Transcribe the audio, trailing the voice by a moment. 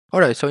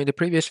Alright, so in the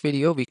previous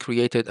video, we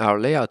created our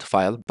layout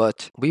file,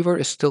 but we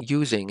were still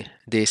using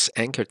this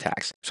anchor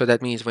tags. So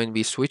that means when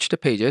we switch the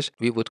pages,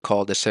 we would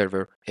call the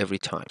server every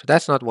time. So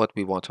that's not what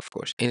we want, of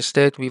course.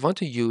 Instead, we want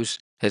to use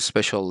a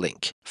special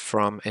link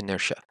from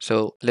Inertia.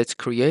 So let's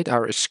create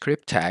our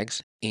script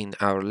tags in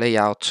our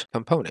layout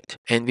component,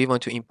 and we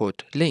want to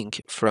import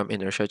link from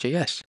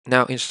Inertia.js.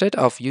 Now, instead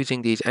of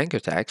using these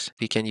anchor tags,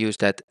 we can use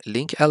that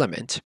link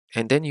element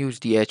and then use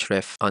the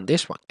href on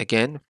this one.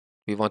 Again,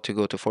 we want to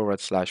go to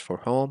 / for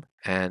home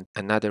and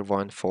another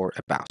one for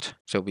about.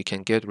 So we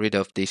can get rid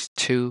of these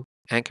two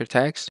anchor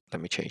tags.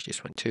 Let me change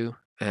this one too.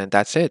 And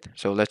that's it.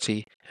 So let's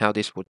see how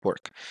this would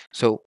work.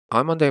 So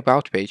I'm on the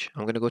about page.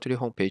 I'm going to go to the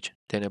home page,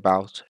 then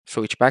about,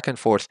 switch back and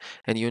forth.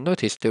 And you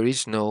notice there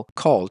is no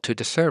call to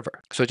the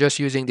server. So just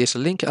using this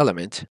link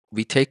element,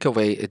 we take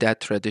away that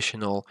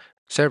traditional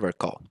server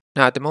call.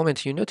 Now at the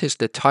moment you notice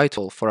the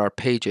title for our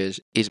pages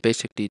is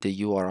basically the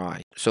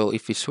URI. So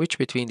if we switch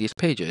between these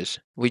pages,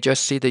 we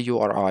just see the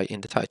URI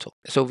in the title.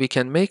 So we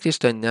can make this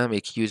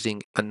dynamic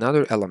using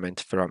another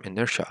element from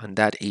Inertia, and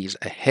that is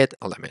a head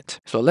element.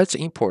 So let's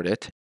import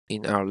it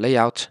in our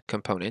layout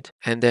component,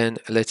 and then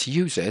let's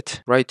use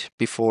it right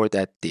before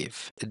that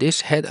div.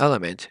 This head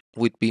element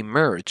would be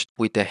merged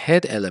with the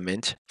head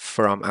element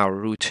from our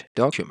root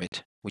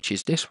document, which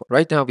is this one.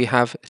 Right now we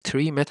have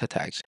 3 meta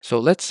tags. So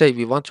let's say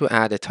we want to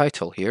add a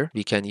title here.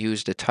 We can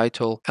use the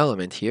title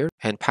element here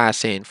and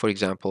pass in, for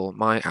example,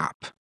 my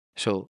app.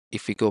 So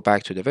if we go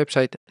back to the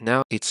website,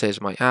 now it says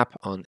my app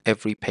on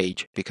every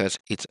page because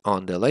it's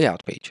on the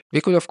layout page. We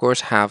could of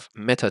course have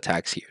meta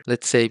tags here.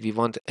 Let's say we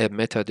want a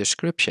meta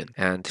description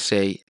and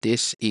say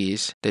this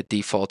is the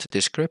default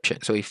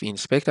description. So if we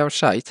inspect our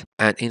site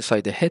and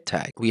inside the head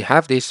tag, we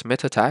have this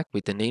meta tag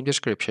with the name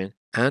description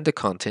and the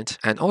content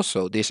and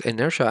also this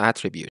inertia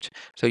attribute.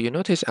 So you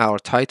notice our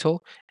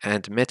title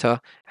and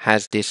meta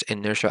has this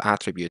inertia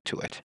attribute to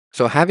it.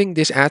 So having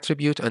this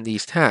attribute on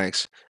these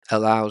tags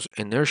allows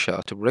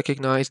Inertia to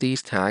recognize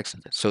these tags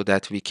so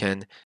that we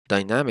can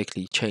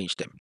dynamically change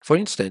them. For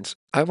instance,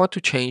 I want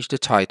to change the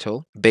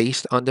title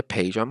based on the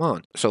page I'm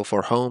on. So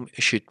for home,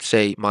 it should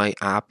say my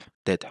app,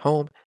 then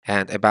home,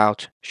 and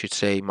about should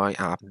say my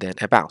app, then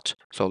about.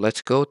 So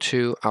let's go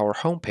to our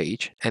home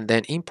page and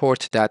then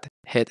import that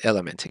head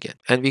element again.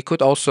 And we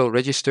could also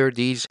register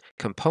these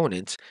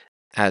components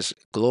as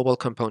global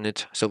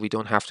component so we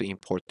don't have to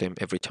import them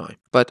every time.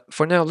 But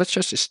for now, let's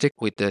just stick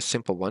with the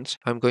simple ones.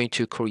 I'm going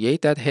to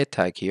create that head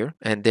tag here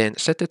and then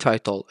set the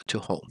title to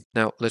home.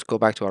 Now let's go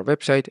back to our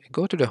website,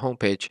 go to the home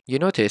page. You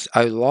notice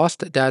I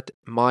lost that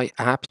my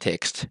app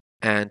text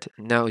and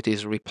now it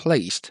is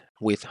replaced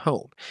with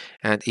home.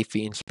 And if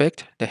we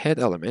inspect the head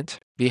element,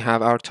 we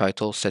have our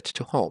title set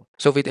to home.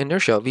 So with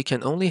Inertia, we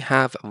can only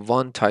have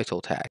one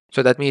title tag.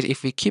 So that means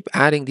if we keep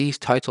adding these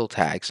title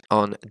tags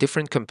on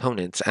different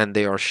components and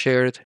they are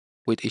shared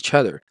with each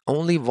other,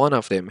 only one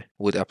of them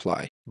would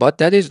apply. But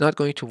that is not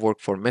going to work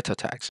for meta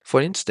tags. For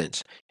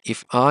instance,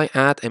 if I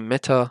add a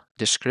meta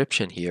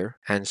description here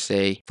and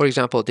say, for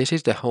example, this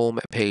is the home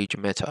page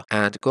meta,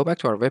 and go back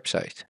to our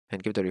website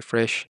and give it a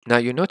refresh. Now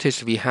you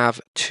notice we have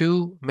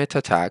 2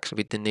 meta tags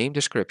with the name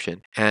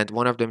description, and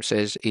one of them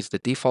says is the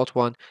default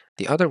one.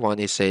 The other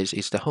one says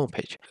is the home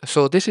page.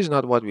 So this is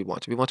not what we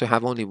want. We want to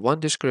have only one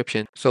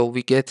description so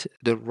we get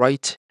the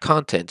right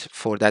content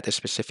for that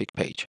specific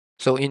page.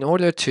 So in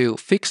order to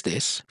fix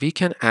this, we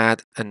can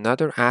add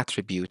another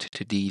attribute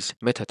to these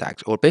meta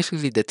tags, or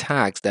basically the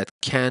tags that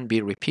can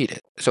be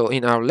repeated. So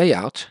in our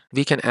layout,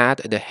 we can add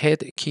the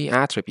head key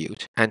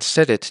attribute and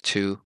set it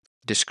to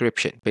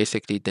description,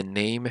 basically the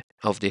name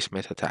of this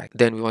meta tag.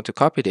 Then we want to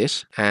copy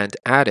this and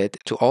add it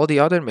to all the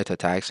other meta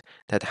tags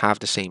that have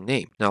the same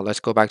name. Now let's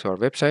go back to our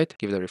website,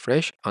 give it a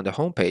refresh. On the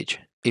home page,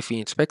 if we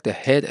inspect the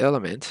head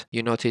element,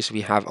 you notice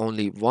we have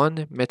only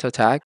one meta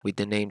tag with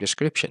the name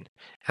description,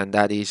 and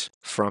that is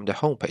from the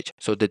home page.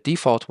 So the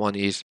default one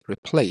is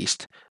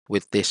replaced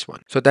with this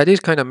one. So that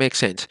is kind of makes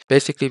sense.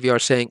 Basically, we are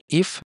saying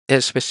if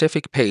a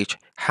specific page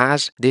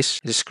has this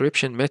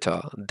description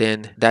meta,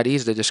 then that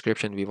is the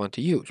description we want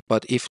to use.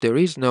 But if there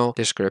is no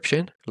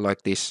description,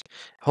 like this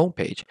home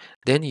page,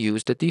 then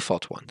use the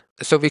default one.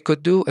 So we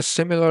could do a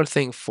similar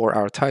thing for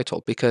our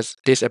title because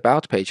this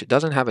about page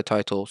doesn't have a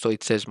title, so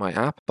it says my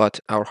app, but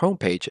our home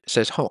page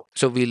says home.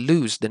 So we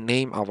lose the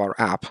name of our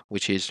app,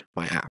 which is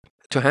my app.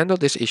 To handle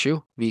this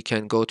issue, we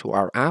can go to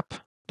our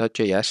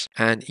app.js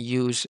and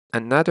use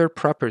another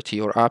property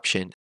or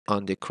option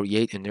on the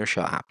create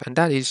inertia app, and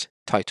that is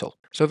title.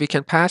 So we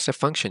can pass a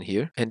function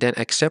here and then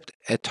accept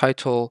a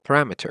title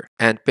parameter.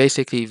 And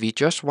basically we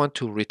just want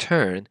to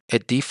return a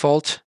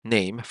default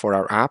name for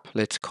our app.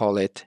 Let's call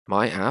it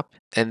my app,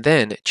 and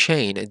then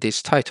chain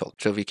this title.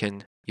 So we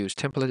can use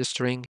template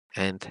string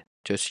and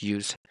just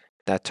use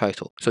that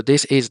title. So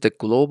this is the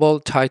global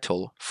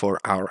title for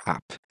our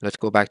app. Let's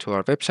go back to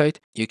our website.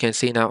 You can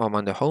see now I'm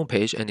on the home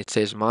page and it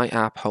says my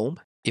app home.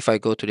 If I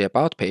go to the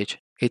about page,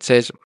 it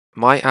says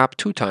my app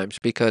 2 times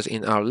because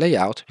in our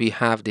layout we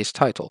have this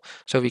title.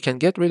 So we can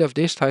get rid of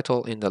this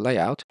title in the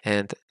layout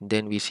and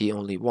then we see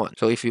only one.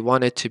 So if we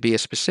want it to be a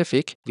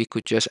specific, we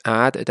could just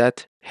add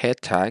that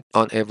head tag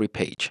on every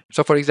page.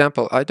 So for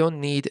example, I don't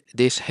need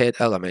this head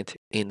element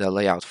in the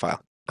layout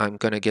file. I'm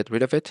going to get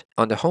rid of it.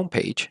 On the home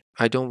page,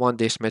 I don't want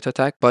this meta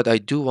tag, but I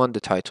do want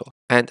the title.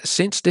 And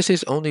since this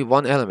is only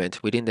one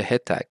element within the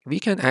head tag, we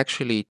can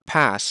actually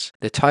pass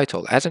the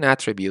title as an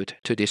attribute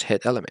to this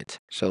head element.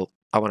 So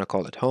I want to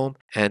call it home,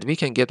 and we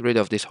can get rid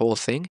of this whole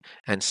thing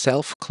and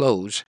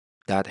self-close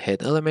that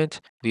head element.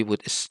 We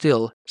would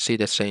still see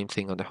the same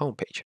thing on the home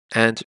page.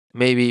 And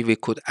maybe we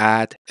could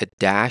add a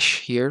dash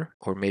here,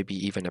 or maybe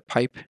even a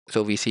pipe.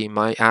 So we see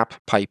my app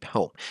pipe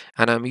home.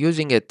 And I'm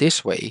using it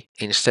this way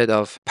instead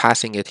of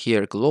passing it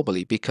here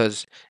globally,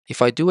 because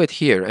if I do it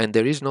here and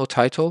there is no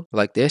title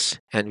like this,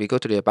 and we go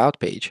to the about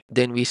page,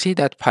 then we see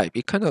that pipe.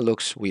 It kind of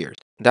looks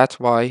weird. That's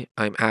why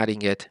I'm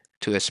adding it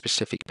to a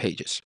specific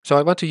pages. So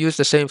I want to use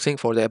the same thing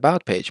for the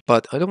about page,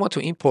 but I don't want to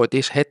import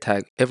this head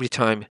tag every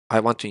time I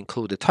want to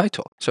include the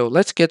title. So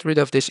let's get rid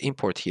of this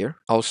import here.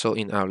 Also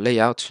in our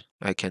layout,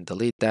 I can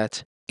delete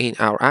that. In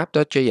our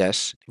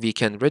app.js, we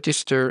can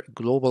register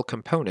global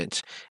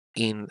components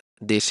in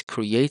this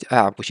create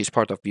app, which is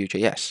part of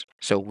Vue.js.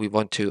 So we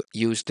want to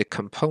use the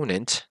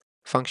component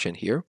function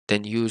here,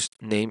 then use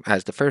name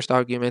as the first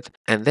argument,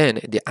 and then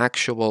the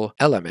actual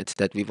element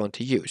that we want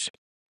to use.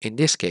 In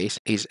this case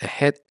is a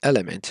head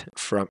element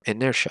from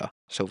Inertia,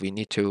 so we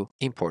need to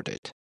import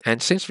it.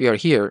 And since we are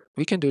here,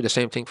 we can do the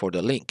same thing for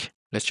the link.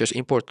 Let's just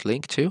import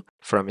link to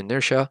from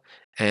Inertia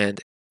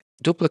and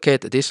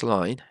duplicate this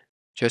line,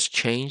 just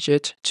change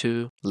it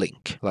to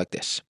link like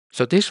this.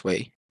 So this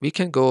way we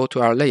can go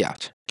to our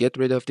layout, get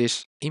rid of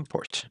this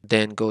import,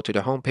 then go to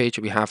the home page.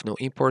 We have no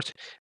import,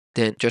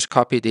 then just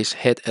copy this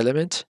head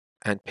element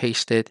and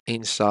paste it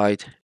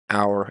inside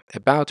our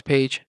about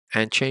page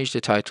and change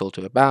the title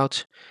to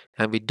about,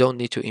 and we don't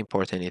need to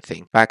import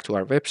anything. Back to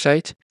our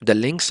website, the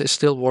links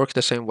still work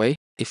the same way.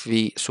 If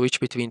we switch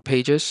between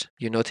pages,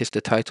 you notice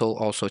the title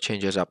also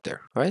changes up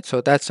there. All right,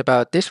 so that's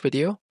about this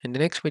video. In the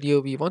next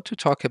video, we want to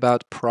talk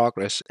about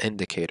progress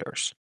indicators.